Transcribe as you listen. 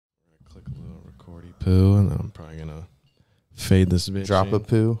poo, and then I'm probably gonna fade this bitch. Drop a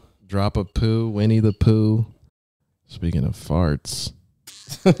poo. Drop a poo. Winnie the Pooh. Speaking of farts.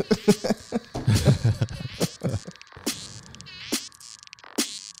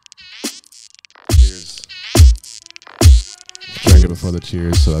 Cheers. Drank it before the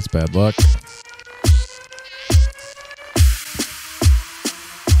cheers, so that's bad luck.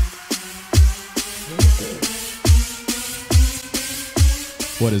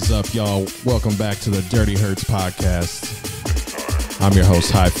 What is up, y'all? Welcome back to the Dirty Hurts podcast. I'm your host,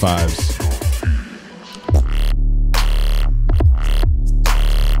 High Fives.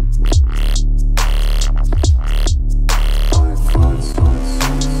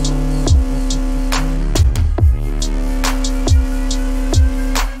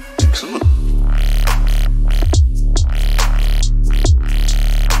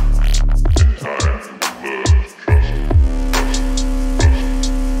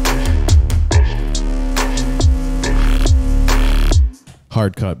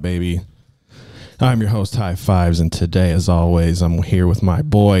 Hard cut, baby. I'm your host, High Fives, and today, as always, I'm here with my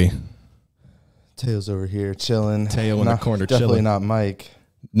boy. Tails over here chilling. Tail in the corner definitely chilling. not Mike.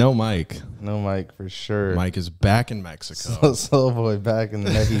 No Mike. No Mike for sure. Mike is back in Mexico. Slow boy back in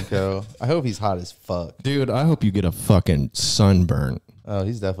Mexico. I hope he's hot as fuck. Dude, I hope you get a fucking sunburn. Oh,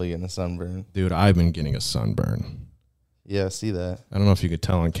 he's definitely getting a sunburn. Dude, I've been getting a sunburn. Yeah, see that. I don't know if you could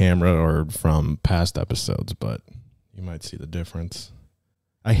tell on camera or from past episodes, but you might see the difference.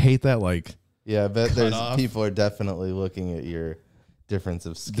 I hate that, like... Yeah, I bet cut there's off. people are definitely looking at your difference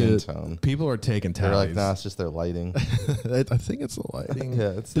of skin Dude, tone. People are taking They're like, tallies. nah, it's just their lighting. I think it's the lighting. Yeah,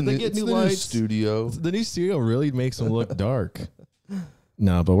 it's Did they get new lights? studio. The new studio really makes them look dark.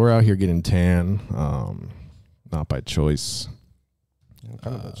 No, but we're out here getting tan. Not by choice.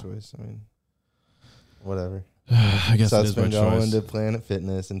 Kind of a choice. I mean, whatever. I guess So it it's is my been going choice. to Planet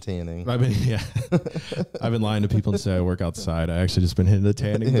Fitness and tanning. I've been lying to people and say I work outside. I actually just been hitting the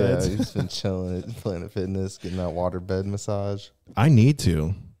tanning Yeah, beds. you've just been chilling at Planet Fitness, getting that water bed massage. I need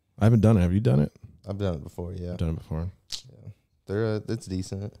to. I haven't done it. Have you done it? I've done it before, yeah. I've done it before. It's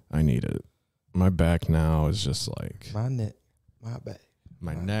decent. I need it. My back now is just like My neck, my back.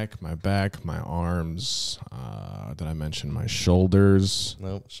 my neck, my back, my arms. Did I mention my shoulders?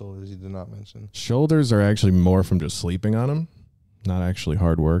 Nope, shoulders you did not mention. Shoulders are actually more from just sleeping on them. Not actually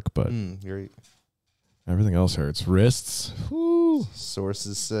hard work, but Great. everything else hurts. Wrists. Whoo.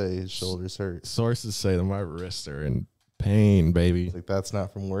 Sources say his shoulders hurt. Sources say that my wrists are in pain, baby. It's like that's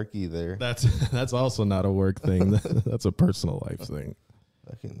not from work either. That's also not a work thing. That's a personal life thing.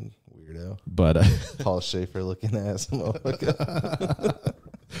 Fucking weirdo. But Paul Schaefer looking ass motherfucker.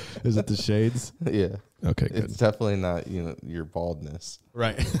 is it the shades? Yeah. Okay, good. It's definitely not, your baldness.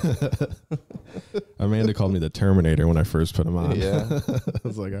 Right. Amanda called me the Terminator when I first put him on. Yeah. I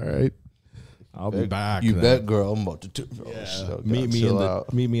was like, all right, I'll be back. You then. bet, girl. I'm about to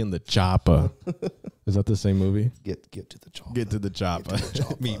Meet me in the chopper. Is that the same movie? Get to the chopper. Get to the chopper.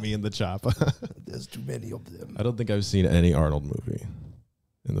 Meet me in the chopper. There's too many of them. I don't think I've seen any Arnold movie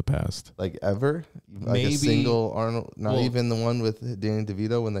in the past. Like ever? Like Maybe- a single Arnold, not well- even the one with Danny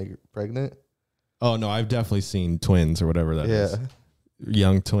DeVito when they're pregnant? Oh no, I've definitely seen Twins or whatever that is. Yeah.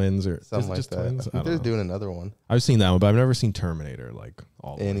 Young Twins or Something is it like just that. Twins? I I think they're don't know. doing another one. I've seen that one, but I've never seen Terminator like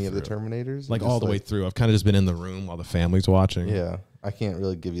all the Any way of the through. Terminators? Like Just all the way through. I've kind of just been in the room while the family's watching. Yeah. I can't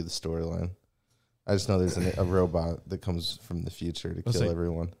really give you the storyline. I just know there's a robot that comes from the future to Let's kill say-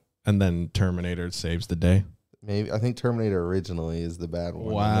 everyone. And then Terminator saves the day. Maybe I think Terminator originally is the bad one. and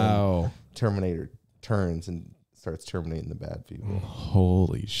then Wow. Terminator turns and starts terminating the bad people.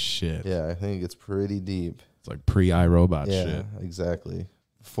 Holy shit. Yeah, I think it's pretty deep. It's like pre-iRobot Yeah, shit. exactly.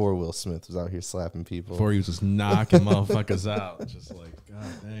 Before Will Smith was out here slapping people. Before he was just knocking motherfuckers out. Just like, god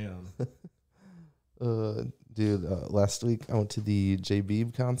damn. Dude, last week I went to the J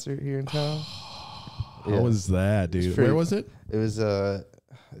Beeb concert here in town. How was that, dude? pretty- Where was it? It was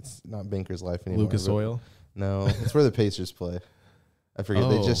it's not Banker's Life anymore. Lucas but- Oil? No, it's where the Pacers play. I forget.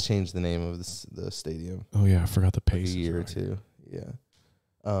 They Oh. just changed the name of the stadium Oh yeah, I forgot the like a Pacers. year or right. two. Yeah.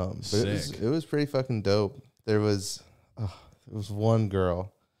 But Sick. it was pretty fucking dope. There was one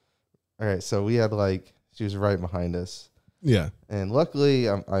girl. All right, so we had she was right behind us. Yeah. And luckily,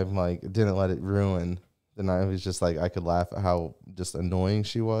 I'm like, didn't let it ruin the night. I was just like, I could laugh at how just annoying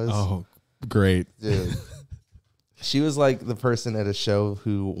she was. Oh, great. Dude. She was like the person at a show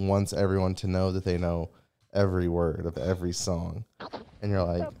who wants everyone to know that they know every word of every song. And you're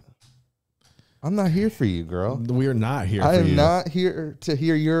like, I'm not here for you, girl. We are not here I for am you. not here to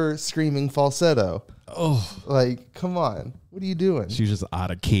hear your screaming falsetto. Oh, Like, come on. What are you doing? she's just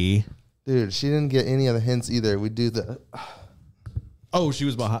out of key. Dude, she didn't get any of the hints either. We do the Oh, she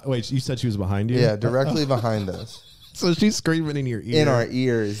was behind. Wait, you said she was behind you? Yeah, directly behind us. So she's screaming in your ear. In our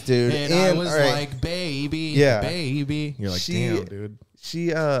ears, dude. And I was like, baby, baby. You're like, damn, dude. She,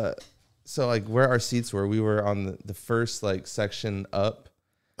 so like where our seats were, we were on the first like section up.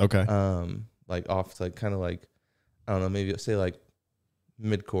 Okay. Like off like kind of like, I don't know, maybe say like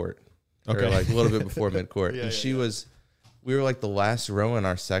mid-court. Okay. Or like a little bit before mid-court. Yeah, and we were like the last row in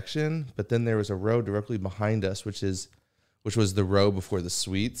our section, but then there was a row directly behind us, which was the row before the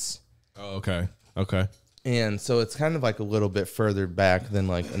suites. Oh, okay. Okay. And so it's kind of like a little bit further back than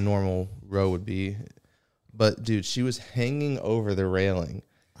like a normal row would be. But dude, she was hanging over the railing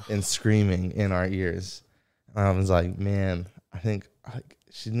and screaming in our ears. And I was like, man, I think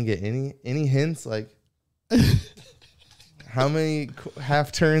she didn't get any hints like how many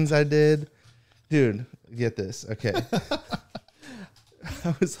half turns I did. Dude, get this. Okay.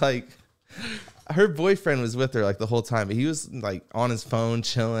 I was like, her boyfriend was with her like the whole time, but he was like on his phone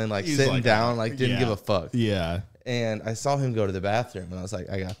chilling, like He's sitting like, down, like didn't give a fuck. Yeah. And I saw him go to the bathroom, and I was like,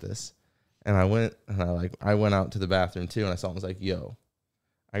 I got this. And I went out to the bathroom too, and I saw him. I was like, yo,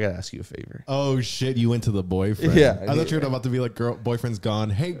 I gotta ask you a favor. Oh shit! You went to the boyfriend. Yeah, I thought you were about to be like, "Girl, boyfriend's gone."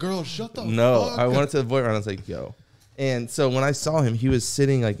 Hey, girl, shut the No, fuck I up. went to the boyfriend. I was like, yo. And so when I saw him, he was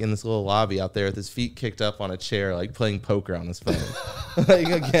sitting like in this little lobby out there with his feet kicked up on a chair, like playing poker on his phone. Like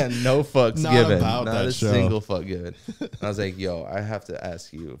again, no fucks Not given, about not that a show. single fuck given. And I was like, yo, I have to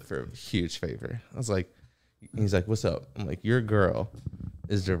ask you for a huge favor. I was like, he's like, what's up? I'm like, your girl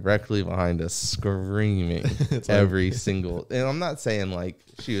is directly behind us screaming every single, and I'm not saying like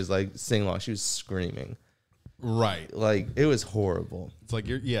she was like singing along, she was screaming. Right. Like it was horrible. It's like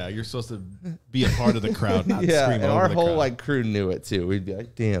you're supposed to be a part of the crowd, not Yeah, scream and over our the whole crowd. like crew knew it too. We'd be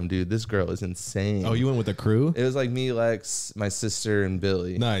like, damn, dude, this girl is insane. Oh, you went with the crew? It was like me, Lex, my sister, and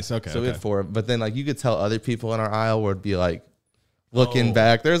Billy. Nice. Okay. So we okay. had four, but then like you could tell other people in our aisle would be like looking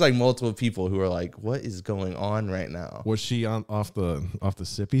back. There's like multiple people who are like, "What is going on right now?" Was she off the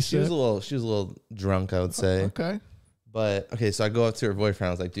sippy She was a little drunk, I would say. Okay. But okay, so I go up to her boyfriend.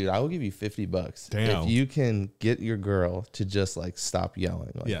 I was like, "Dude, I will give you $50 Damn. if you can get your girl to just like stop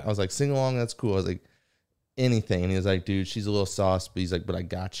yelling." Like, Yeah. I was like, "Sing along, that's cool." I was like, "Anything," and he was like, "Dude, she's a little sauce," but he's like, "But I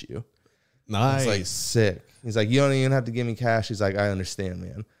got you." I Nice. was like, sick. He's like, "You don't even have to give me cash." He's like, "I understand,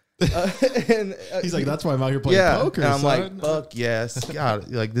 man." He's like, "That's why I'm out here playing poker." And I'm son. like, "Fuck yes, God!"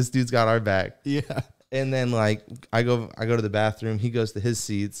 Like this dude's got our back. Yeah. And then like I go to the bathroom. He goes to his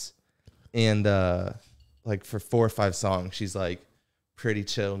seats, and like for 4 or 5 songs, she's like pretty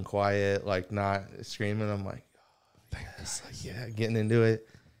chill and quiet, like not screaming. I'm like, oh, yes, like, yeah, getting into it.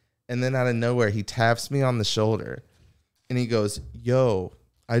 And then out of nowhere, he taps me on the shoulder, and he goes, "Yo,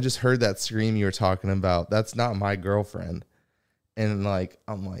 I just heard that scream you were talking about. That's not my girlfriend." And like,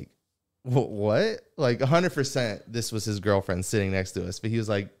 I'm like, what? Like 100% this was his girlfriend sitting next to us. But he was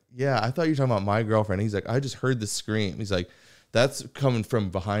like, yeah, I thought you were talking about my girlfriend. He's like, I just heard the scream. He's like, that's coming from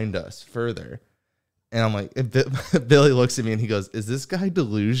behind us further. And I'm like, Billy looks at me and he goes, is this guy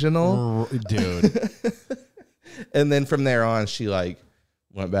delusional? Dude. And then from there on, she like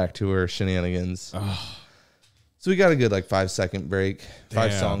went back to her shenanigans. Oh, So we got a good like 5-second break,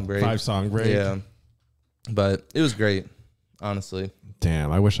 5-song break. 5-song break. Yeah. But it was great, honestly.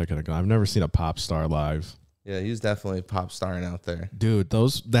 Damn, I wish I could have gone. I've never seen a pop star live. Yeah, he was definitely pop starring out there. Dude,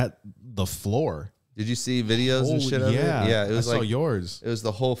 the floor. Did you see videos and Holy- shit of yeah. it? Yeah, it was I saw like yours. it was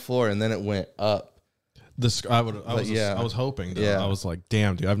the whole floor, and then it went up. I yeah. was hoping. Though. Yeah. I was like,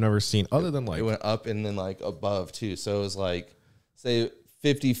 damn, dude, I've never seen other than like It went up and then like above too. So it was like say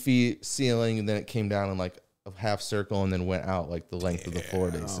 50 feet ceiling, and then it came down in like a half circle, and then went out like the length of the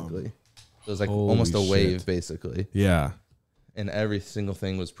floor basically. So it was like Holy almost a wave shit. basically, yeah, and every single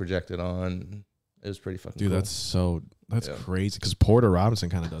thing was projected on. It was pretty fucking dude, cool. that's Yeah. crazy because Porter Robinson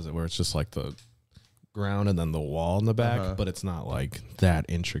kind of does it where it's just like the ground and then the wall in the back, Uh-huh. but it's not like that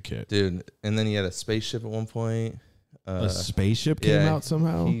intricate. Dude. And then he had a spaceship at one point. A spaceship came out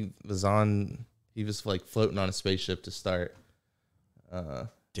somehow. He was like floating on a spaceship to start.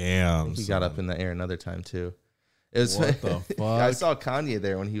 Damn, He got up in the air another time too. It was What the fuck? I saw Kanye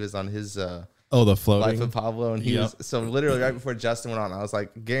there when he was on his the floating. Life of Pablo, and he Yep. was so literally right before Justin went on. I was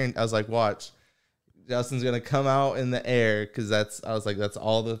like, watch, Justin's gonna come out in the air because that's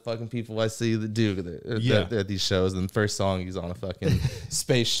all the fucking people I see that do at these shows. And the first song he's on a fucking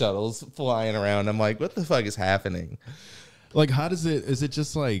space shuttles flying around. I'm like, what the fuck is happening? Like, how does it? Is it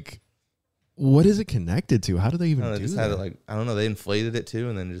just like? What is it connected to? How do they even They do just that? had it like I don't know. They inflated it too,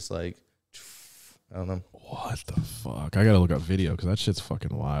 and then just like I don't know. What the fuck? I gotta look up video because that shit's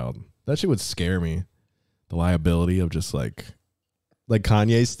fucking wild. That shit would scare me. The liability of just like like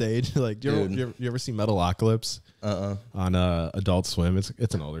Kanye's stage. Like, Dude. you ever see Metalocalypse on Adult Swim?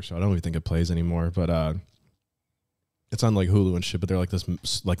 It's an older show. I don't even think it plays anymore, but it's on like Hulu and shit. But they're like this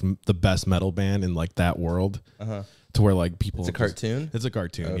like the best metal band in like that world. To where like people. It's a cartoon. It's a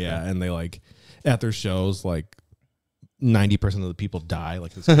cartoon, Okay. yeah. And they like at their shows like 90% of the people die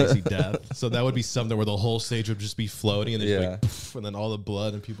like this crazy death. So that would be something where the whole stage would just be floating and then like, poof, and then all the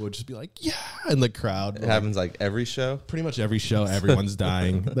blood and people would just be like, yeah, in the crowd. It happens like every show. Pretty much every show, everyone's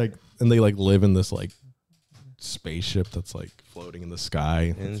dying. Like, and they like live in this like spaceship that's like floating in the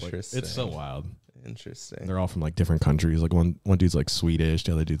sky. Interesting. It's so wild. Interesting. They're all from like different countries. Like one dude's like Swedish,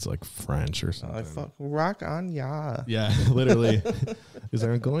 the other dude's like French or something. I fuck rock on, yeah. Yeah, literally. Is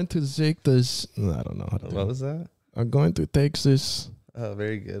I'm going to take this? I don't know how to do What it. was that? I'm going to take this. Oh,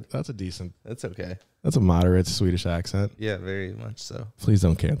 very good. That's a decent. That's okay. That's a moderate Swedish accent. Yeah, very much so. Please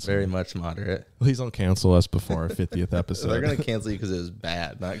don't cancel. Very much moderate. Please don't cancel us before our 50th episode. They're gonna cancel you because it was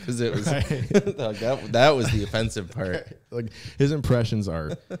bad, not because it was. Right. that was the offensive part. Like his impressions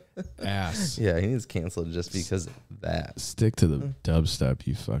are ass. Yeah, he needs canceled just because of that. Stick to the dubstep,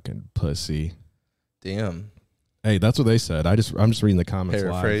 you fucking pussy. Damn. Hey, that's what they said. I'm just reading the comments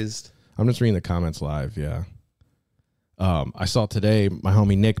live. Paraphrased. I'm just reading the comments live. Yeah. I saw today my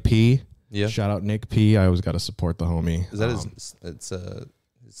homie Nick P. Yeah. Shout out Nick P. I always got to support the homie. Is that his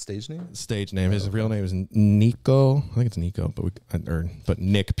stage name? Stage name? His real name is Nico. I think it's Nico, but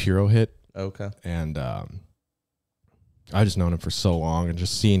Nick Purohit. Okay. And I just known him for so long, and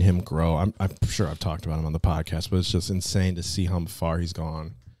just seeing him grow. I'm sure I've talked about him on the podcast, but it's just insane to see how far he's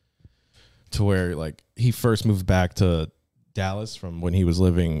gone. To where like he first moved back to Dallas from when he was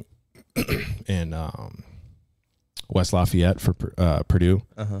living in West Lafayette for Purdue,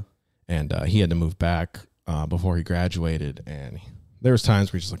 and he had to move back before he graduated. And there was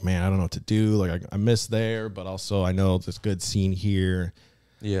times where he's just like, man, I don't know what to do. Like I miss there, but also I know this good scene here.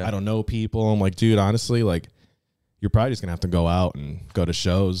 Yeah. I don't know people. I'm like, dude, honestly, like you're probably just gonna have to go out and go to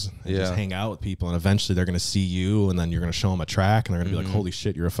shows and just hang out with people, and eventually they're gonna see you, and then you're gonna show them a track, and they're gonna be like, holy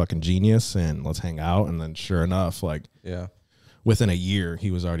shit, you're a fucking genius, and let's hang out. And then sure enough, like within a year, he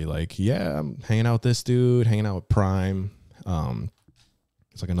was already like, yeah, I'm hanging out with this dude, hanging out with Prime.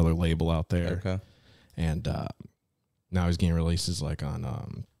 It's like another label out there. Okay. And now he's getting releases like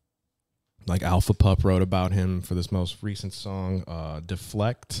on like Alpha Pup wrote about him for this most recent song,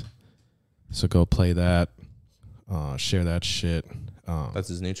 Deflect. So go play that. Share that shit. That's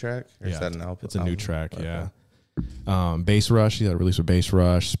his new track? Or is that an album? It's a new track, yeah. Bass Rush, he had a release with Bass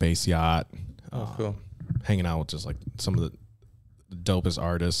Rush, Space Yacht. Oh, cool. Hanging out with just like some of the dopest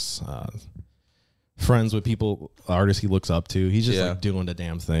artists, friends with people, artists he looks up to. He's just like doing the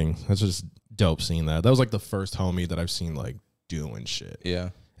damn thing. That's just dope seeing that. That was like the first homie that I've seen like doing shit. Yeah.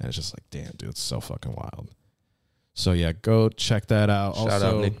 And it's just like, damn, dude, it's so fucking wild. So yeah, go check that out. Shout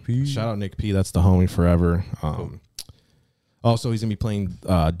out Nick P. Shout out Nick P. That's the homie forever. Cool. Also, he's gonna be playing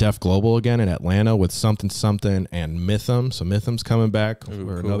Def Global again in Atlanta with Something Something and Mythum. So Mythum's coming back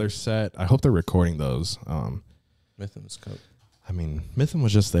for another set. I hope they're recording those. Mythum's cool. I mean, Mythum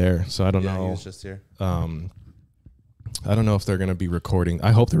was just there, so I don't know. He was just here. I don't know if they're gonna be recording.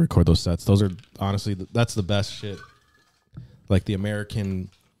 I hope they record those sets. Those are honestly that's the best shit. Like the American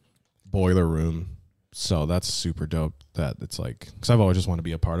Boiler Room. So that's super dope that it's like, because I've always just wanted to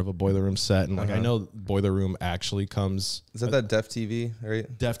be a part of a Boiler Room set. And like, I know Boiler Room actually comes. Is that Def TV, right?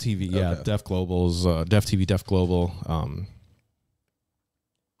 Def TV, yeah. Okay. Def Global's, Def TV, Def Global.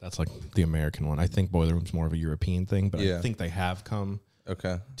 That's like the American one. I think Boiler Room's more of a European thing, but I think they have come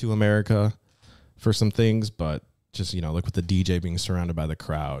to America for some things. But just, you know, like with the DJ being surrounded by the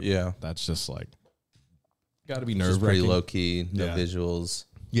crowd. Yeah. That's just like, got to be nerve-wracking. Just pretty low key, no visuals.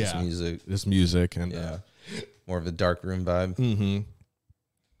 Yeah, just music, and more of a dark room vibe.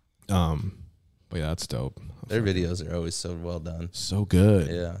 But yeah, that's dope. Their videos are always so well done, so good.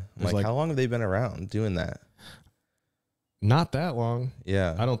 Yeah, like how long have they been around doing that? Not that long.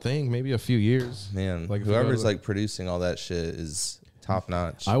 Yeah, I don't think, maybe a few years. Man, like whoever's like producing all that shit is top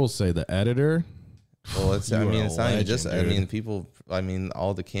notch. I will say the editor. Well, it's I mean, it's not even just. I mean, people. I mean,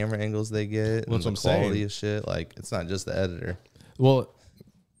 all the camera angles they get, and the quality of shit. Like, it's not just the editor. Well.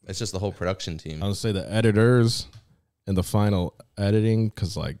 It's just the whole production team. I would say the editors and the final editing,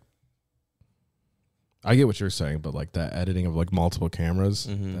 because like I get what you're saying, but like that editing of like multiple cameras,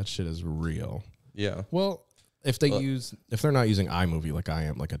 that shit is real. Yeah. Well, if they're not using iMovie like I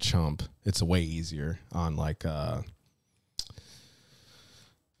am, like a chump, it's way easier on like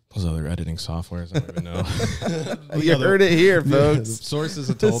those other editing softwares. I don't even know. You heard it here, folks. Sources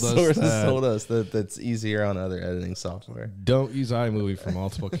have told us. Sources told us that that's easier on other editing software. Don't use iMovie for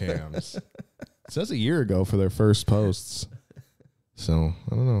multiple cams. It says a year ago for their first posts. So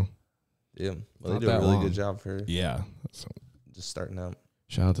I don't know. Yeah, well, Not they do a that really long. good job for Yeah. So just starting out.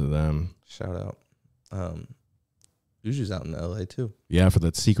 shout out to them. Shout out. Usu's out in LA too. Yeah, for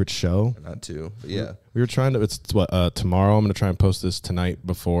that secret show. Not too, but yeah. We were trying to. It's what tomorrow. I'm gonna try and post this tonight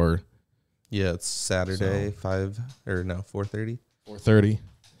before Yeah, it's Saturday, 4:30. 4:30.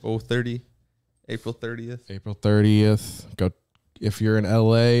 4:30, April 30th. April 30th. Go if you're in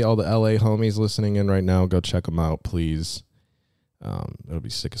LA. All the LA homies listening in right now, go check them out, please. It'll be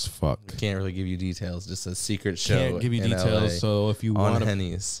sick as fuck. Can't really give you details. Just a secret show. Can't give you in details. LA So if you on want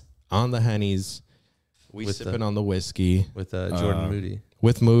Henny's on the Hennies, we With sipping the- on the whiskey with Jordan Moody.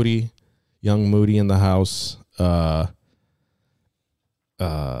 with Moody, young Moody in the house.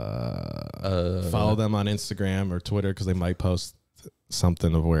 Follow them on Instagram or Twitter because they might post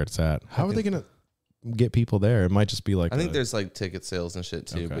something of where it's at. How are they gonna get people there? It might just be like I think there's like ticket sales and shit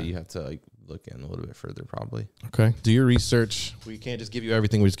too, Okay. but you have to like look in a little bit further probably. okay. Do your research. We can't just give you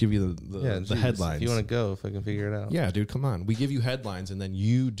everything. We just give you the Jesus, headlines. If you want to go, if I can figure it out. Yeah, dude, come on. We give you headlines and then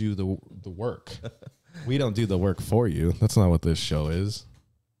you do the work. We don't do the work for you. That's not what this show is.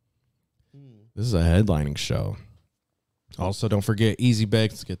 This is a headlining show. Also, don't forget Easy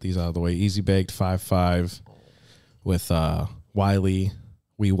Baked. Let's get these out of the way. Easy Baked 5-5 with Wiley,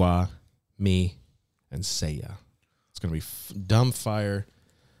 Weewa, me, and Seiya. It's gonna be dumb fire.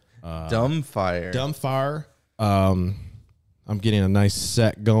 Dumbfire. Dumb fire. I'm getting a nice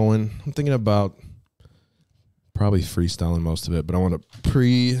set going. I'm thinking about probably freestyling most of it, but I want to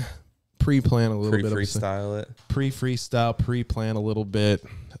pre-plan a little bit of Freestyle it. pre-freestyle, pre-plan a little bit.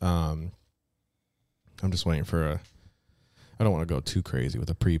 I'm just waiting for I don't want to go too crazy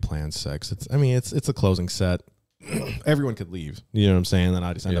with a pre-planned sex. It's a closing set. Everyone could leave. You know what I'm saying? Then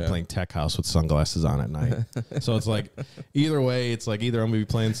I just end up playing tech house with sunglasses on at night. So it's like either way, it's like either I'm gonna be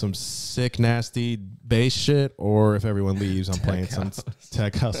playing some sick, nasty bass shit, or if everyone leaves, I'm playing some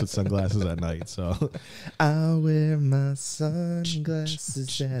tech house with sunglasses at night. So I wear my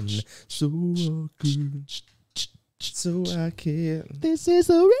sunglasses and so good, so I can't. this is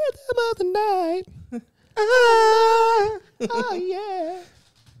the rhythm of the night. Oh yeah.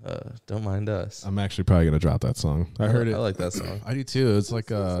 Don't mind us. I'm actually probably gonna drop that song. I heard it. I like that song. I do too. It's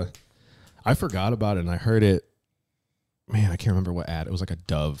like I forgot about it and I heard it. Man, I can't remember what ad. It was like a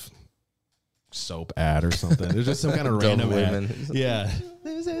Dove soap ad or something. It was just some kind of Dumb random ad. women. Yeah.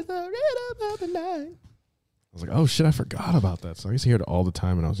 This is the rhythm of the night. I was like, oh shit, I forgot about that song. I used to hear it all the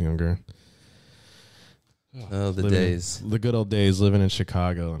time when I was younger. Oh, the Living- days. The good old days living in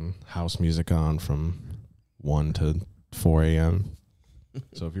Chicago and house music on from 1 to 4 a.m.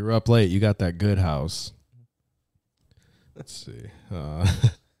 So if you're up late, you got that good house. Let's see.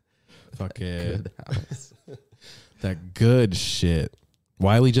 Fuck it. Good house. That good shit.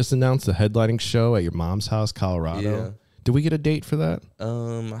 Wiley just announced a headlining show at your mom's house, Colorado. Yeah. Did we get a date for that?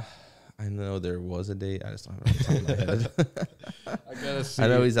 I know there was a date. I just don't have it on the top of my head. I gotta see. I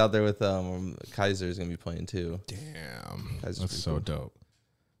know he's out there with Kaiser's gonna be playing too. Damn. That's That's pretty so cool. dope.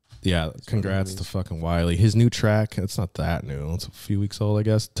 Yeah, It's congrats one to of fucking Wiley. His new track, it's not that new. It's a few weeks old, I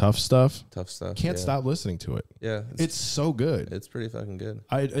guess. Tough Stuff. Tough stuff. Can't yeah. stop listening to it. Yeah, It's so good. it's pretty fucking good.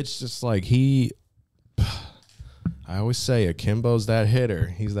 It's just like I always say Akimbo's that hitter.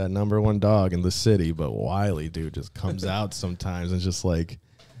 He's that number one dog in the city, but Wiley, dude, just comes out sometimes and just like,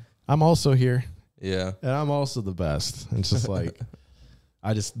 I'm also here Yeah. and I'm also the best. And it's just like,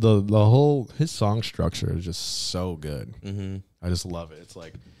 I just, the whole, his song structure is just so good. Mm-hmm. I just love it. It's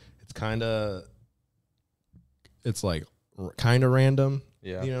like, it's like kind of random.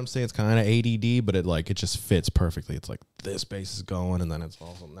 Yeah. You know what I'm saying? It's kind of ADD, but it just fits perfectly. It's like this bass is going, and then it's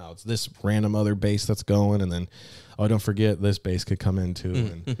also now it's this random other bass that's going, and then oh, don't forget this bass could come in too,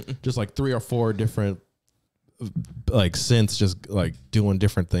 and just like 3 or 4 different like synths just like doing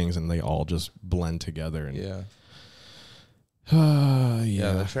different things, and they all just blend together. And Yeah. yeah,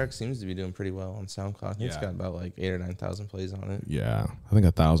 Yeah. The track seems to be doing pretty well on SoundCloud. I think it's Yeah. got about like 8,000 or 9,000 plays on it. yeah. I think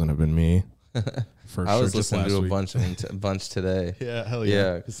 1,000 have been me. For I sure, was just listening to last a week. bunch today. Yeah, hell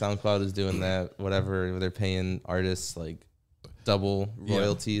Yeah, because SoundCloud is doing that. Whatever they're paying artists like double Yeah.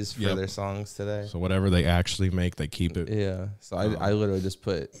 royalties for Yep. their songs today. So whatever they actually make, they keep it. Yeah. So I literally just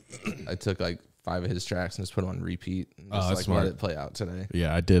I took like 5 of his tracks and just put them on repeat and Oh, just that's like smart. let it play out today.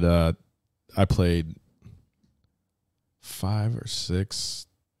 Yeah, I did. I played 5 or 6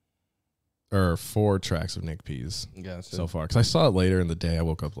 or 4 tracks of Nick P's Gotcha. so far. Because I saw it later in the day. I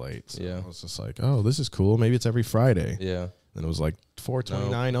woke up late. So Yeah. I was just like, oh, this is cool. Maybe it's every Friday. Yeah. And it was like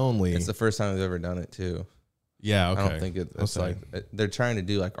 $4.29 only. It's the first time they've ever done it too. Yeah, okay. I don't think it's Okay. like they're trying to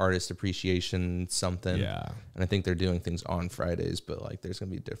do like artist appreciation something. Yeah. And I think they're doing things on Fridays, but like there's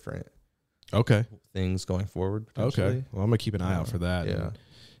gonna be different Okay. things going forward. Okay. Well, I'm gonna keep an eye out for that. Yeah. And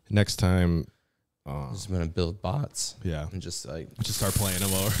next time, Just gonna build bots yeah, and just like just start playing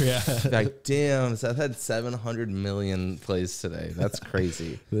them over. Yeah. like damn, Seth had 700 million plays today. That's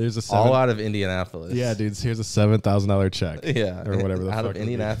crazy. There's a All out of Indianapolis. Yeah, dude. Here's a $7,000 check. Yeah, Or whatever the out fuck of it would be.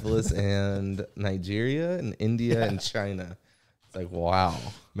 Indianapolis and Nigeria and India and China. It's like wow.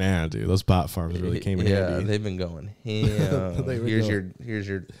 Man, dude, those bot farms really came in handy. They've been going ham. They were here's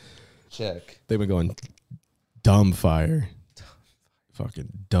your check. They've been going dumb fire. Fucking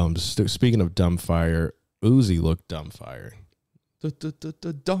dumb. Speaking of dumb fire, Uzi looked dumb fire.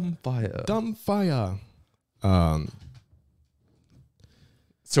 Dumb fire. Dumb fire.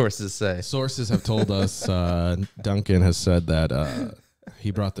 Sources say. Sources have told us Duncan has said that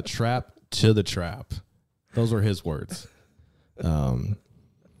he brought the trap to the trap. Those were his words.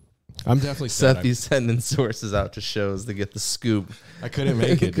 I'm definitely Seth, he's sending sources out to shows to get the scoop. I couldn't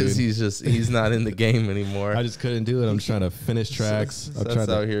make it because dude. he's not in the game anymore. I just couldn't do it. I'm trying to finish tracks. I'm Seth's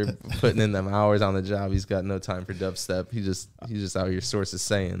out here putting in them hours on the job. He's got no time for dubstep. He's just out here sources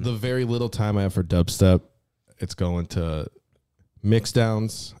saying. The very little time I have for dubstep, it's going to mix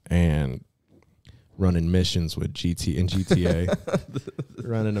downs and running missions with GTA.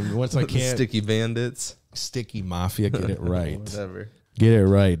 Running them once I can't. Sticky Bandits. Sticky Mafia, get it right. Whatever. Get it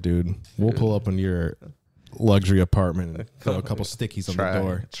right, dude. We'll pull up on your luxury apartment and throw a couple stickies on the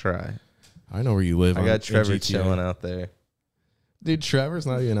door. Try. I know where you live. I got Trevor in GTA. chilling out there. Dude, Trevor's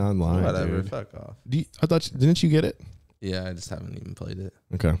not even online. Whatever. Dude. Fuck off. I thought didn't you get it? Yeah, I just haven't even played it.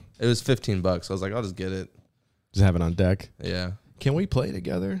 Okay. It was $15. I was like, I'll just get it. Just have it on deck. Yeah. Can we play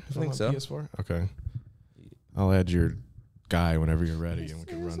together? I think so. PS4? Okay. I'll add your guy whenever you're ready, and we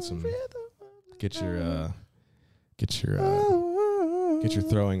can run some. Get your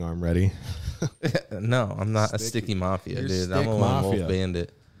throwing arm ready. No, I'm not a Sticky Mafia, You're dude. I'm Stick a lone Mafia. wolf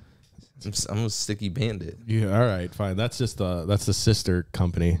bandit. I'm a Sticky Bandit. Yeah. All right. Fine. That's just that's the sister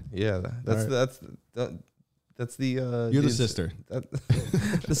company. Yeah, that's Right. that's the You're the dudes- sister.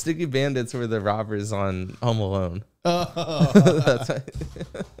 the Sticky Bandits were the robbers on Home Alone. Oh. That's right.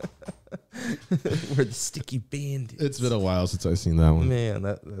 We're the Sticky Bandits. It's been a while since I've seen that one. Man,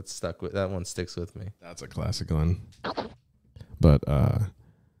 that stuck with that one sticks with me. That's a classic one. But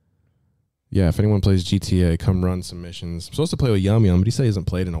yeah, if anyone plays GTA, come run some missions. I'm supposed to play with Yum Yum, but he said he hasn't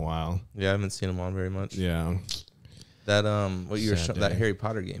played in a while. Yeah, I haven't seen them on very much. Yeah. That what you were Sad that day. Harry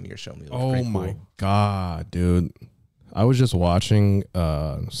Potter game you were showing me. Looked Oh pretty my cool. god, dude. I was just watching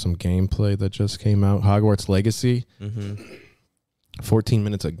some gameplay that just came out. Hogwarts Legacy. Mm-hmm. 14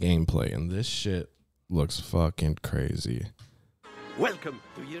 minutes of gameplay, and this shit looks fucking crazy. Welcome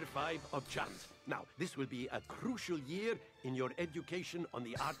to year 5 of charms. Now, this will be a crucial year in your education on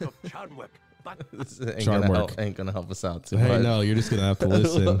the art of charm work. But This Charm work. ain't gonna help us out too Hey, much. no, you're just gonna have to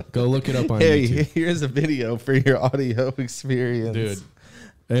listen. Go look it up on Hey, YouTube, here's a video for your audio experience, dude.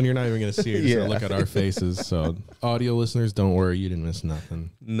 And you're not even gonna see it. You're just Yeah. gonna look at our faces. So, audio listeners, don't worry, you didn't miss nothing.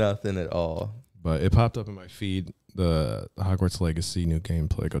 Nothing at all. But it popped up in my feed. The Hogwarts Legacy new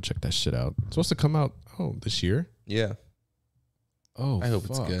gameplay. Go check that shit out. It's supposed to come out this year. Yeah, Oh, I hope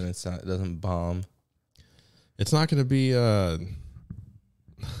it's fuck. good. It doesn't bomb. It's not gonna be.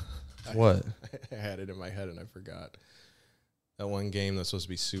 What? I had it in my head and I forgot. That one game that's supposed to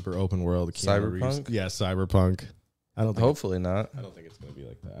be super open world. Keanu Reeves. Cyberpunk? Yeah, Cyberpunk. I don't think. Hopefully not. I don't think it's gonna be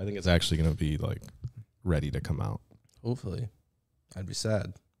like that. I think it's actually gonna be like ready to come out. Hopefully, I'd be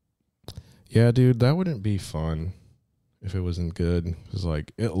sad. Yeah, dude, that wouldn't be fun if it wasn't good. It's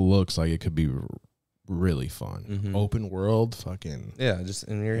like it looks like it could be really fun. Mhm. Open world, fucking Yeah, just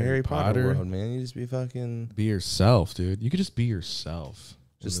in your Harry Harry Potter Potter. world, man. You just be fucking be yourself, dude. You could just be yourself.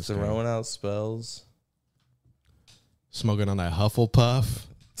 in just this game. throwing out spells. Smoking on that Hufflepuff.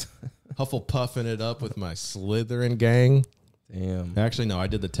 Hufflepuffing it up with my Slytherin gang. Damn. Actually, no, I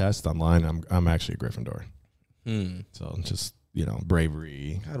did the test online. I'm actually a Gryffindor. So just,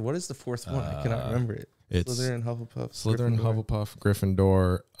 bravery. God, what is the fourth one? I cannot remember it. It's Slytherin, Hufflepuff, Slytherin, Gryffindor.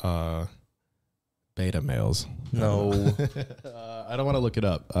 Hufflepuff, Gryffindor, beta males. No. I don't want to look it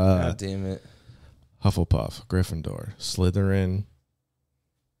up. God damn it. Hufflepuff, Gryffindor, Slytherin.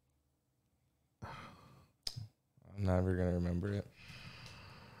 I'm never gonna remember it.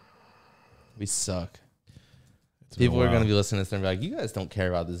 We suck. It's been a People are while. gonna be listening to this and be like, "You guys don't care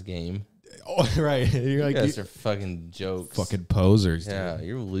about this game. Oh, right. You're You like guys are fucking jokes. fucking posers. yeah, Dude.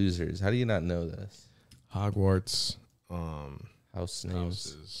 you're losers. How do you not know this? Hogwarts. House names.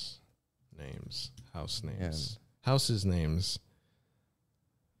 Houses, names, house names, houses names.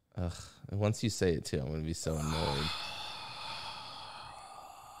 Ugh. Once you say it too, I'm gonna be so annoyed.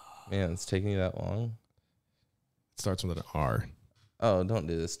 Man, it's taking you that long. It starts with an R. Oh, don't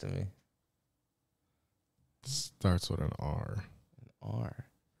do this to me. Starts with an R. R.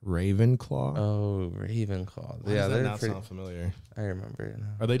 Ravenclaw. Oh, Ravenclaw. Why Yeah, does that they're not pretty. sound familiar. I remember it now.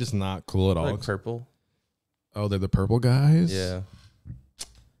 Are they just not cool at all? Like purple. Oh, they're the purple guys. Yeah,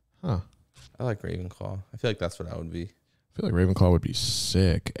 Huh. I like Ravenclaw. I feel like that's what I would be. I feel like Ravenclaw would be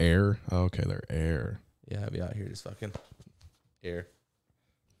sick. Air. Oh, okay, they're air. Yeah, I'd be out here just fucking air,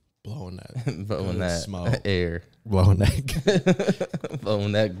 Blowing that. blowing Good that smoke. air, Blowing that.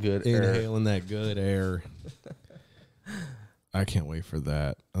 blowing that good air. Inhaling that good air. I can't wait for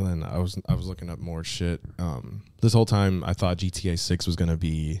that. And then I was looking up more shit. This whole time I thought GTA 6 was gonna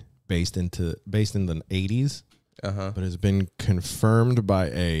be based in the 80s, Uh-huh. but it's been confirmed by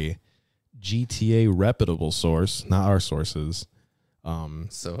a GTA reputable source, not our sources.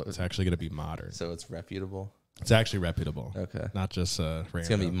 So It's actually gonna be modern. so it's reputable. It's actually reputable, Okay. not just It's gonna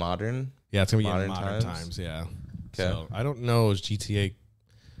be random. modern. Yeah, it's gonna be modern in modern times? times. Yeah. Okay. So I don't know. Is GTA?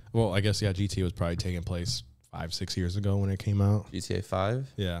 Well, I guess GTA was probably taking place 5-6 years ago when it came out. GTA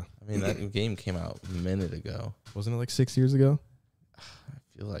 5. Yeah, I mean, that game came out a minute ago. wasn't it like 6 years ago? I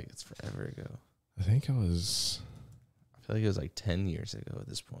feel like it's forever ago. I think it was. I feel like it was like 10 years ago at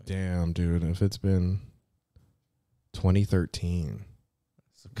this point. Damn, dude. If it's been 2013.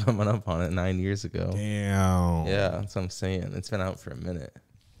 So coming up on it 9 years ago. Damn. Yeah, that's what I'm saying. It's been out for a minute.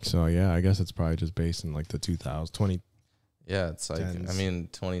 So yeah, I guess it's probably just based in like the 2020. Yeah, it's like I Tens. mean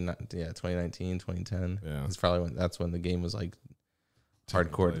 2019, 2010. Yeah. It's probably when the game was like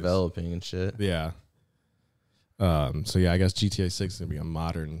Taking hardcore place. developing and shit. Yeah. So yeah, I guess GTA 6 is gonna be a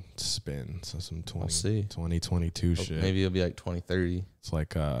modern spin. So some We'll see. 2022 Hope shit. Maybe it'll be like 2030, It's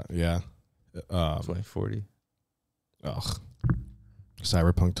like yeah. 2040. Ugh.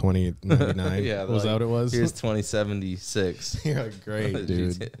 Cyberpunk 2099. Yeah, was that like, what it was? Here's 2076. You're like, great,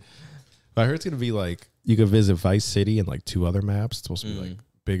 dude. I heard it's gonna be like you could visit Vice City and like 2 other maps. It's supposed to be like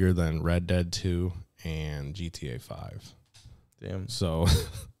bigger than Red Dead 2 and GTA 5. Damn, So,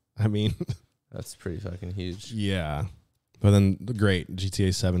 I mean, that's pretty fucking huge. yeah. But then great,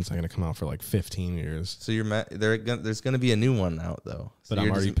 GTA 7 is not gonna come out for like 15 years. So there's gonna be a new one out though. So But I'm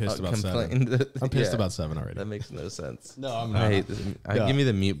you're already just, pissed about complaining that- I'm pissed yeah, about 7 already. That makes no sense. No, I'm I not. hate this. Yeah. Give me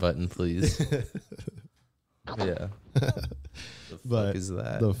the mute button, please. Yeah. The But fuck is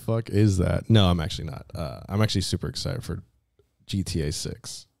that? The fuck is that? No, I'm actually not. I'm actually super excited for GTA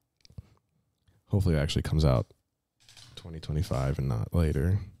 6. Hopefully it actually comes out 2025 and not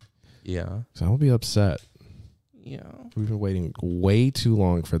later. Yeah. So I'll be upset. Yeah. We've been waiting way too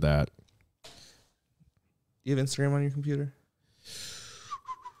long for that. You have Instagram on your computer?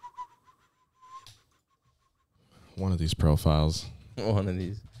 One of these profiles. One of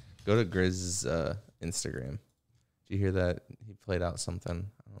these. Go to Grizz's Instagram. Did you hear that? He played out something.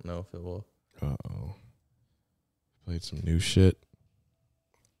 I don't know if it will. Uh-oh. Played some new shit.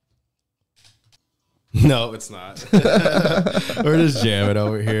 No, it's not. We're just jamming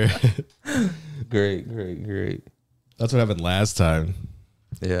over here. Great. That's what happened last time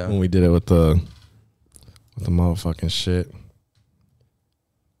Yeah. when we did it with the motherfucking shit.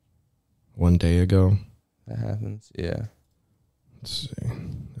 One day ago. That happens. Yeah. Let's see.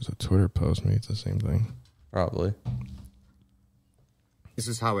 There's a Twitter post. Maybe it's the same thing. Probably. This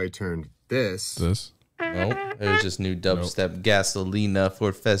is how I turned this. This? Nope. It was just new dubstep gasolina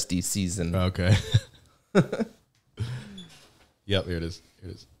for festy season. Okay. Yep, here it is.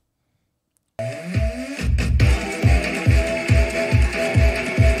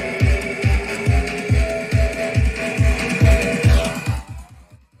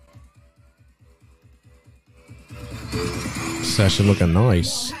 Session looking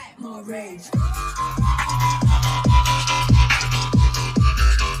nice.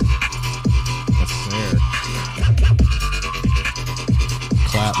 That's snare.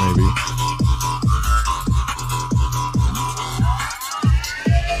 Clap maybe.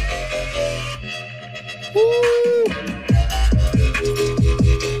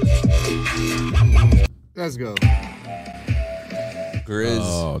 Let's go. Grizz.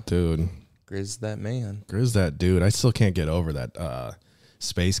 Oh, dude. Grizz that man. Grizz that dude. I still can't get over that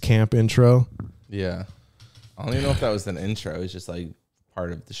Space Camp intro. Yeah. I don't even know if that was an intro. It was just like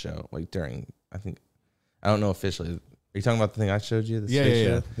part of the show. Like during, I don't know officially. Are you talking about the thing I showed you? The Yeah, space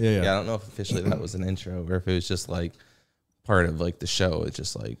yeah, show? yeah. I don't know if officially that was an intro or if it was just like part of like the show. It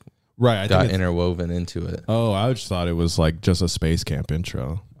just like Right. I got think interwoven into it. oh, I just thought it was like just a Space Camp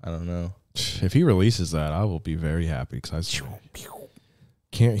intro. I don't know. If he releases that, I will be very happy because I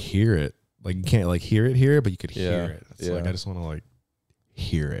can't hear it. Like you can't like hear it, but you could hear it. It's like yeah. I just want to like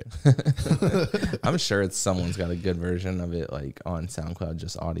hear it. I'm sure someone's got a good version of it like on SoundCloud,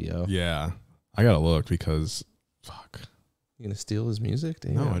 just audio. Yeah, I gotta look because fuck. You gonna steal his music?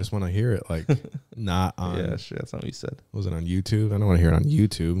 Damn. No, I just want to hear it like not on. Yeah, sure. That's not what you said. Was it on YouTube? I don't want to hear it on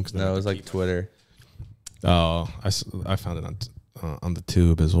YouTube. 'Cause then I No, it have was to like keep- Twitter. Oh, I found it on the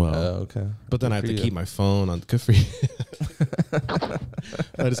tube as well. Oh, okay. But then I have Good to for keep you. my phone on. Good for you.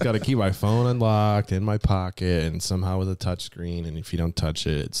 I just got to keep my phone unlocked in my pocket and somehow with a touch screen. And if you don't touch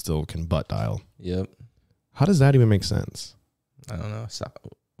it, it still can butt dial. Yep. How does that even make sense? I don't know.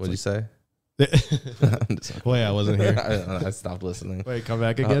 What did you say? Wait, I wasn't here. I stopped listening. Wait, come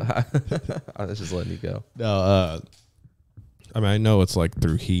back again. I was just letting you go. No, I mean, I know it's like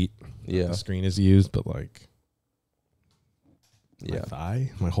through heat. Yeah. The screen is used, but like Yeah.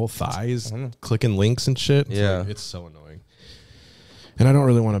 my whole thigh is I don't know. clicking links and shit. It's Yeah. like, it's so annoying. And I don't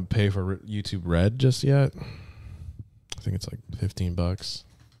really want to pay for YouTube Red just yet. I think it's like $15.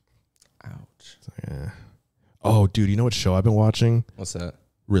 Ouch. So, yeah. Oh, dude, you know what show I've been watching What's that?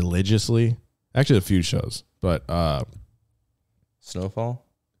 religiously? Actually, a few shows, but Snowfall?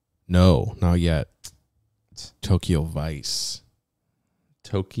 no, not yet. Tokyo Vice.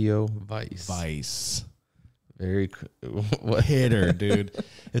 Tokyo Vice. Vice. Very. What? Hitter, dude.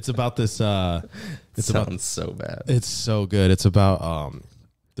 It's about this. It's Sounds about. so bad. It's so good. It's about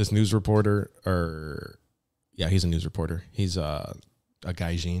this news reporter, or yeah, he's a news reporter. He's a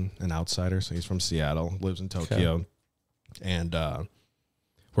gaijin, an outsider. So he's from Seattle, lives in Tokyo, and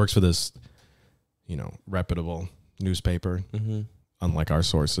works for this, reputable newspaper, Mm-hmm. unlike our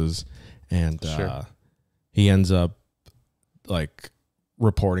sources. And Sure. he ends up like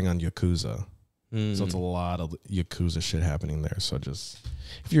reporting on Yakuza. Mm. So it's a lot of Yakuza shit happening there. So just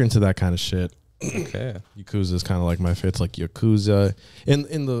if you're into that kind of shit, Okay. Yakuza is kind of like my favorite. It's like Yakuza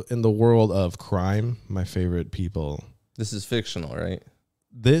in the world of crime. My favorite people. This is fictional, right?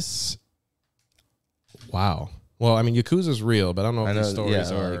 This, wow. Well, I mean, Yakuza's real, but I don't know if these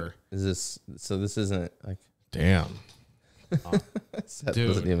stories are. Like, is this so? This isn't like. Damn. Seth Dude.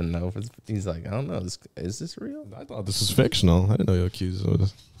 doesn't even know if he's like, I don't know. Is this real? I thought this was fictional. I didn't know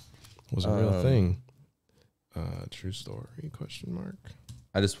Yakuza was a real thing. True story? Question mark.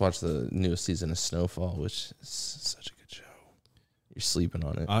 I just watched the newest season of Snowfall, which is such a good show. You're sleeping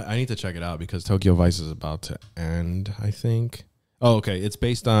on it. I need to check it out because Tokyo Vice is about to end, I think. Oh, okay. It's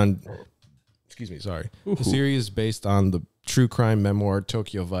based on, excuse me, sorry. The series is based on the true crime memoir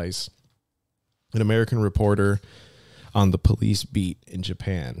Tokyo Vice, an American reporter on the police beat in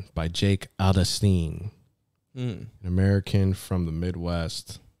Japan by Jake Adelstein, an American from the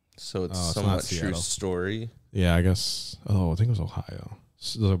Midwest. So it's Oh, it's not somewhat true Seattle. story. Yeah, I guess. Oh, I think it was Ohio.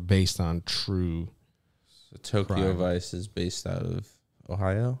 So based on true. So Tokyo Crime. Vice is based out of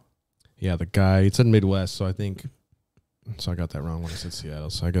Ohio. Yeah, the guy, it said Midwest, so I think, so I got that wrong when I said Seattle.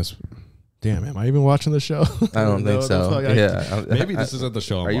 So I guess, damn, am I even watching the show? I don't No, think so. that's like- Yeah. Maybe this isn't the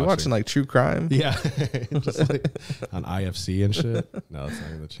show I'm Are you watching like true crime? Yeah, just like on IFC and shit. No, that's not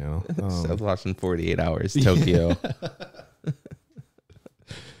even the channel. Seth watching 48 Hours Tokyo.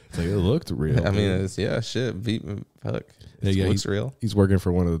 It's like, it looked real. I mean, dude. it's shit. Fuck. It yeah, looks real. he's working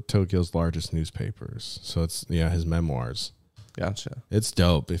for one of Tokyo's largest newspapers. So it's, his memoirs. Gotcha. It's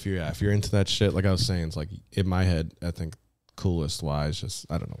dope. If you're into that shit, like I was saying, it's like in my head, I think coolest wise, just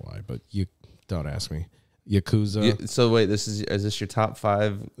I don't know why, but you don't ask me. Yakuza. So wait, is this your top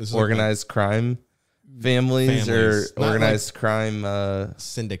 5 This is like organized crime families or Families. Not organized crime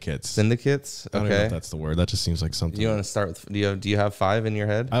syndicates. syndicates? I don't even know Okay. if that's the word. That just seems like something. You want to start with? Do you have 5 in your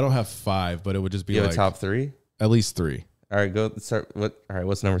head? I don't have 5, but it would just be You have like a top 3. at least 3, All right, go start. All right,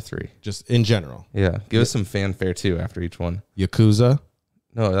 what's number 3? just in general. Yeah, give us some fanfare too after each one. Yakuza.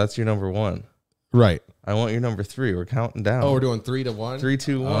 No, that's your number 1. Right. I want your number 3. We're counting down. Oh, we're doing 3 to 1. 3,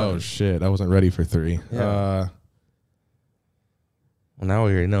 2, 1. Oh shit! I wasn't ready for 3. Yeah. Well, now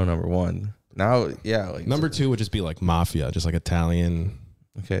we already know number 1. Now, yeah, like Number 2 would just be like mafia, just like Italian.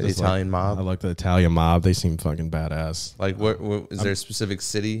 Okay, the just like- Italian mob. I like the Italian mob. They seem fucking badass. Like, what is there a specific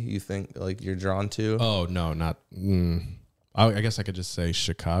city you think like you're drawn to? Oh no, not. I guess I could just say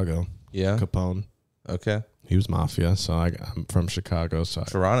Chicago. Yeah. Capone. Okay. He was mafia, so I'm from Chicago. So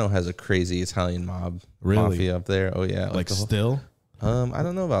Toronto has a crazy Italian mob Really? mafia up there. Oh yeah. like the whole- still. I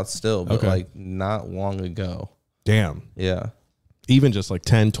don't know about still, but Okay. like not long ago. Damn. Yeah. Even just like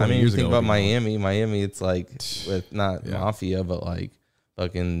 10, 20 I mean, years you think ago. about Miami. Miami, it's like with not Yeah. mafia, but like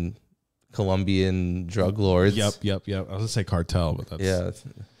fucking Colombian drug lords. Yep. I was gonna say cartel, but that's Yeah.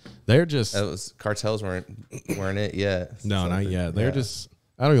 They're just That was cartels weren't it yet. no, not Something. yet. They're Yeah. just.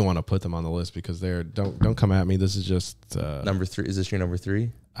 I don't even want to put them on the list because they're don't come at me. This is just number 3. Is this your number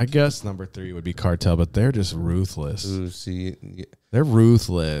 3? I guess number 3 would be cartel, but they're just ruthless. Ooh, see, They're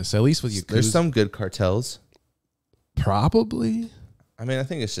ruthless. At least with you, there's some good cartels. probably. I mean, I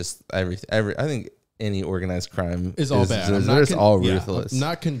think it's just everything. I think any organized crime Is all bad. They're just all yeah, ruthless. I'm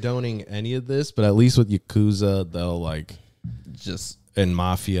not condoning any of this, but at least with Yakuza, they'll like just and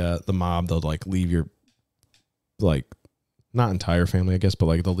Mafia, the mob, they'll like leave your like not entire family, I guess, but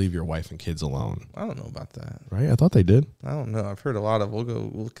like they'll leave your wife and kids alone. I don't know about that. Right? I thought they did. I don't know. I've heard a lot of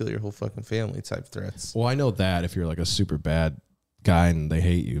we'll kill your whole fucking family type threats. Well, I know that if you're like a super bad guy and they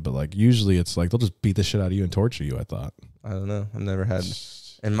hate you, but like usually it's like they'll just beat the shit out of you and torture you, I thought. I don't know. I've never had,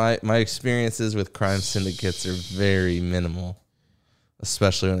 and my experiences with crime syndicates are very minimal,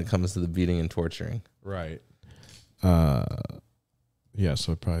 especially when it comes to the beating and torturing. Right. Yeah,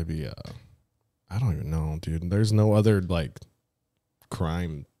 so it'd probably be I don't even know, dude. There's no other like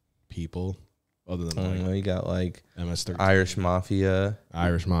crime people other than I don't know. You got like MS-13, Irish Mafia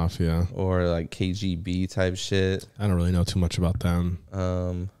Irish Mafia. or like KGB type shit. I don't really know too much about them.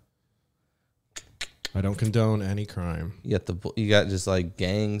 Um, I don't condone any crime. you got just like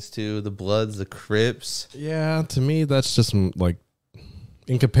gangs too. The Bloods, the Crips. Yeah, to me that's just like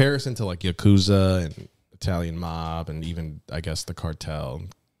in comparison to like Yakuza and Italian mob and even I guess the cartel,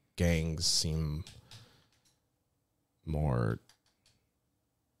 gangs seem more.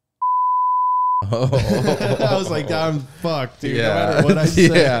 I was like, I'm fucked, dude. No matter what I say.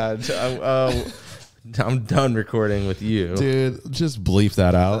 Yeah, I'm done recording with you, Dude, just bleep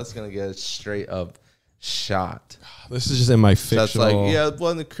that out. That's gonna get straight up shot. This is just in my fictional. That's like, yeah,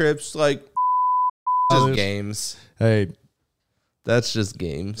 one of the Crips, like just games. Hey, That's just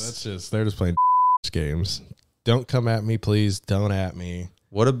games. they're just playing games. Don't come at me, please. Don't at me.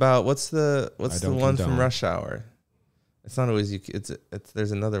 What about what's the don't one from condone. Rush Hour? It's not always it's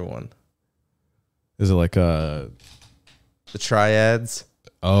there's another one. Is it like The Triads.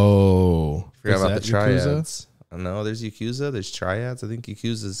 Oh, Forgot is about the that Yakuza? Triads. I know there's Yakuza, there's Triads. I think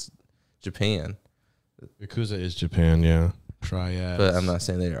Yakuza's Japan, Yakuza is Japan, yeah. Triads. but I'm not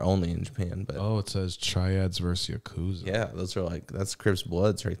saying they are only in Japan. But Oh, it says Triads versus Yakuza. yeah, those are like that's Crips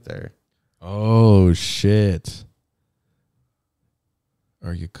Bloods right there. Oh shit.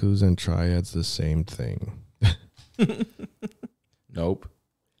 Are Yakuza and Triads the same thing? Nope.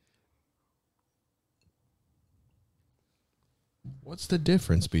 What's the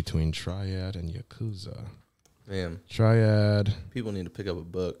difference between Triad and Yakuza? Man, Triad people need to pick up a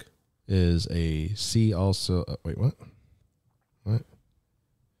book. is a C also. Wait, what? What?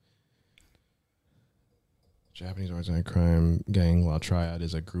 Japanese organized crime gang, while Triad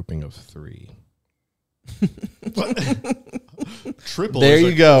is a grouping of 3. Triple. There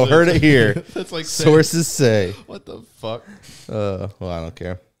you go. Heard it here. That's like Sources say. what the fuck? Well, I don't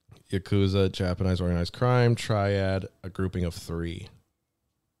care. Yakuza, Japanese organized crime, Triad, a grouping of 3.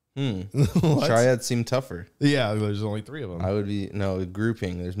 What? Triads seem tougher. Yeah, there's only 3 of them. I would be a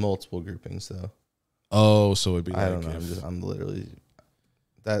grouping. There's multiple groupings though. Oh, so it'd be. I like don't know. if- I'm literally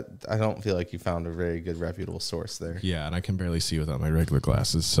that. I don't feel like you found a very good reputable source there. Yeah, and I can barely see without my regular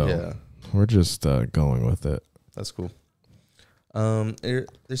glasses, so Yeah, we're just going with it. that's cool.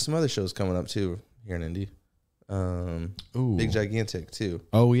 There's some other shows coming up too here in Indy. Ooh. Big Gigantic too.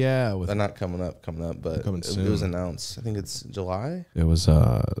 Oh yeah, with They're not coming up, but Coming it was soon. announced. I think it's July, it was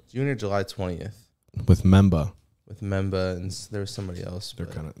June or July 20th with Memba. with Memba and there was somebody else. They're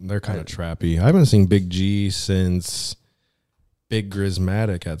but kind of trappy. I haven't seen Big G since Big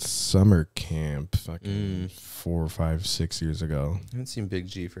Grismatic at summer camp, fucking 4, 5, 6 years ago. I haven't seen Big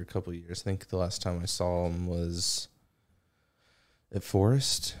G for a couple of years. I think the last time I saw him was at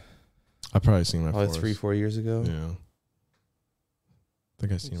Forest. I've probably seen him at Probably Forest. 3-4 years ago. Yeah, I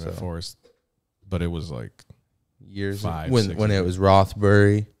think I seen him at So. Forest, but it was like Years 5, when 6 it years. was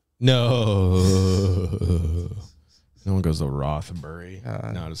Rothbury. no. No one goes to Rothbury.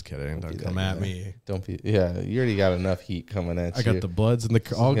 No, just kidding. don't Don't be come that at guy. me. Don't be. Yeah, you already got enough heat coming at I you. got the Bloods and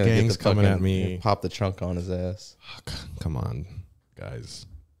He's all gonna get gangs the coming at fucking- me. Pop the trunk on his ass. Come on, guys.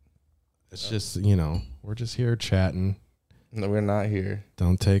 It's just, we're just here chatting. No, we're not here.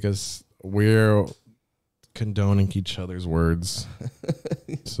 Don't take us. We're condoning each other's words.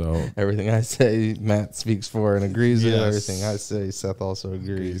 So Everything I say, Matt speaks for and agrees with. Yes. Everything I say, Seth also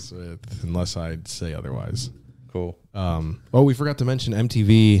agrees. unless I say otherwise. Cool. Oh, we forgot to mention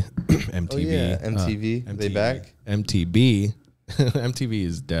MTV. MTV. Oh yeah, MTV. They back? MTV. MTV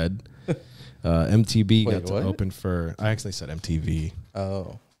is dead. MTV Wait, got to what? open for. I actually said MTV,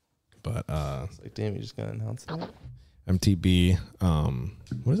 Oh, but it's like damn, you just got announced that. MTV.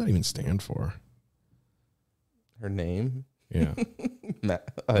 What does that even stand for? Her name, Yeah. Matt.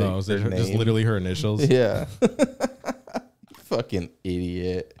 Oh, is it her just name. literally her initials? Yeah. Fucking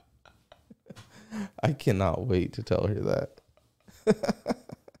idiot. I cannot wait to tell her that.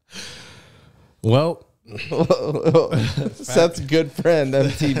 Well, Seth's good friend,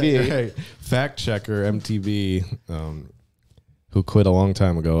 MTV. Hey, fact checker MTV, who quit a long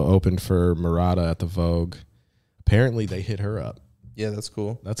time ago, opened for Murata at the Vogue. Apparently, they hit her up. Yeah, that's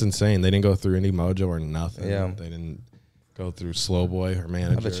cool. That's insane. They didn't go through any Mojo or nothing. Yeah. They didn't go through Slowboy, her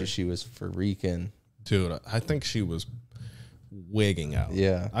manager. I bet you she was freaking. Dude, I think she was wigging out.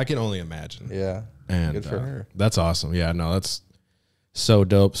 Yeah. I can only imagine. Yeah. And Good for her. That's awesome. Yeah, no, that's so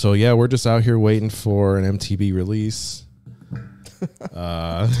dope. So yeah, we're just out here waiting for an MTV release.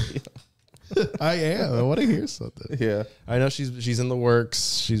 I am. I want to hear something. Yeah. I know she's in the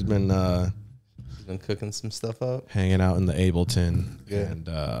works. She's been Cooking some stuff up. hanging out in the Ableton. Yeah.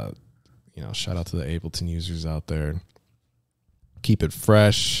 And shout out to the Ableton users out there. Keep it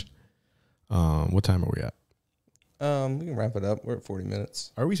fresh. What time are we at? We can wrap it up. We're at 40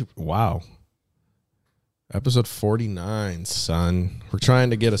 minutes. Are we? Wow. Episode 49, son. We're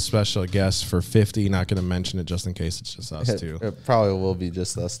trying to get a special guest for 50. Not going to mention it just in case it's just us two. It probably will be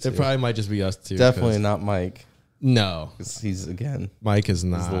just us two. It probably might just be us two. Definitely not Mike. No. 'Cause he's, again, Mike is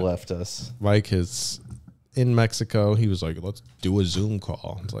he's not. left us. Mike is in Mexico. He was like, let's do a Zoom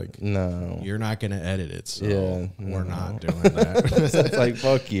call. It's like, No. you're not going to edit it. So Yeah, we're no. not doing that. It's like,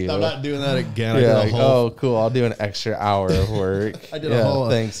 fuck you. I'm not doing that again. Yeah, I like, did a whole, oh, cool. I'll do an extra hour of work. I did a whole-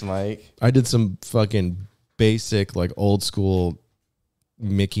 Thanks, Mike. I did some fucking basic, like old school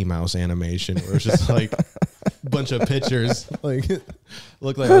Mickey Mouse animation where it's just like a bunch of pictures. Like,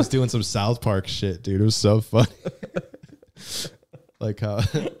 looked like I was doing some South Park shit, dude. It was so funny. Like how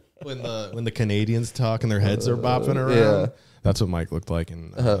when the Canadians talk and their heads are bopping around. Yeah. That's what Mike looked like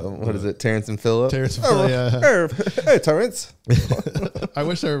in What is it? Terrence and Phillip? Terrence and Phillip, yeah. Hey, Terrence. I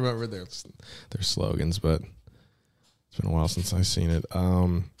wish I remembered their slogans, but it's been a while since I've seen it.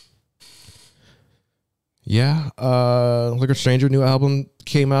 Liquor Stranger new album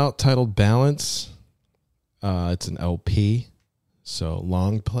came out titled Balance. It's an LP, so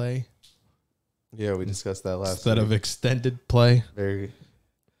long play Yeah, we discussed that last instead week. of extended play. Very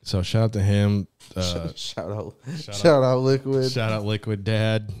So shout out to him. shout out Liquid. Shout out Liquid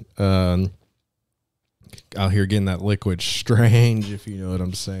Dad. Out here getting that Liquid Strange, if you know what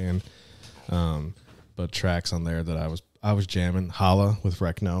I'm saying. But tracks on there that I was jamming. Holla with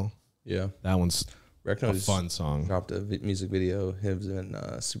Rekno. Yeah. That one's Rekno a just fun song. dropped a music video, him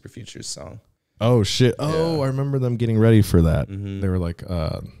and Super Futures song. Oh shit! Oh, Yeah. I remember them getting ready for that. Mhm. They were like,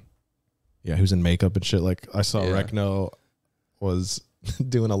 he was in makeup and shit. Like I saw Yeah. Rekno was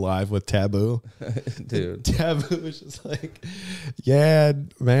doing a live with Taboo. Dude. Taboo was just like, yeah,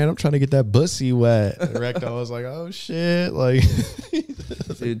 man, I'm trying to get that bussy wet. And Rekno was like, oh shit, like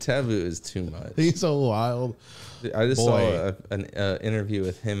Dude, Taboo is too much. he's so wild. I just Boy. saw an interview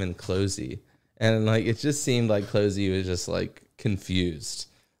with him and Closey, and like it just seemed like Closey was just like confused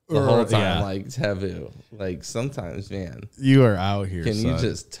the whole time. Yeah. Like Taboo, like sometimes, man, You are out here. can you son.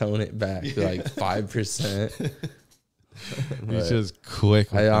 just tone it back to like 5%? He's just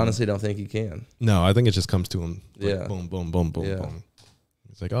quick. I honestly don't think he can. no, I think it just comes to him. Like, Yeah. boom, boom, boom, boom, Yeah. boom.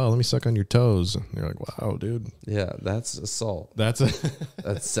 He's like, oh, let me suck on your toes. And you're like, wow, dude, Yeah, that's assault. that's a.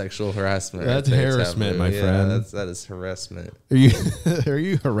 That's sexual harassment. That's right there, harassment, Taboo. my friend. That is harassment. Are you are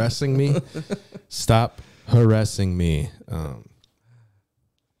you harassing me? Stop harassing me.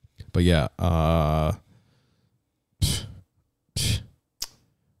 But yeah, I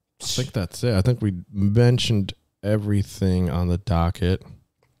think that's it. I think we mentioned everything on the docket.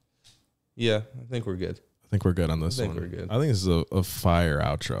 Yeah, I think we're good. I think we're good on this I think one. we're good. I think this is a fire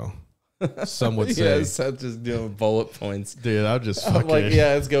outro. Some would say, Yeah, Seth just doing bullet points. dude, I'll just I'm fucking like,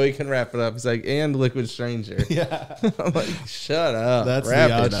 yeah, let's go. We can wrap it up. It's like, and Liquid Stranger. yeah. I'm like, shut up. That's the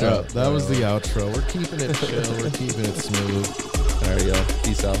Wrap it outro. up, That was bro. the outro. We're keeping it chill. We're keeping it smooth. All right, y'all.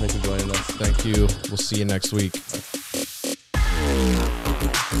 Peace out. Thanks for joining us. Thank you. We'll see you next week.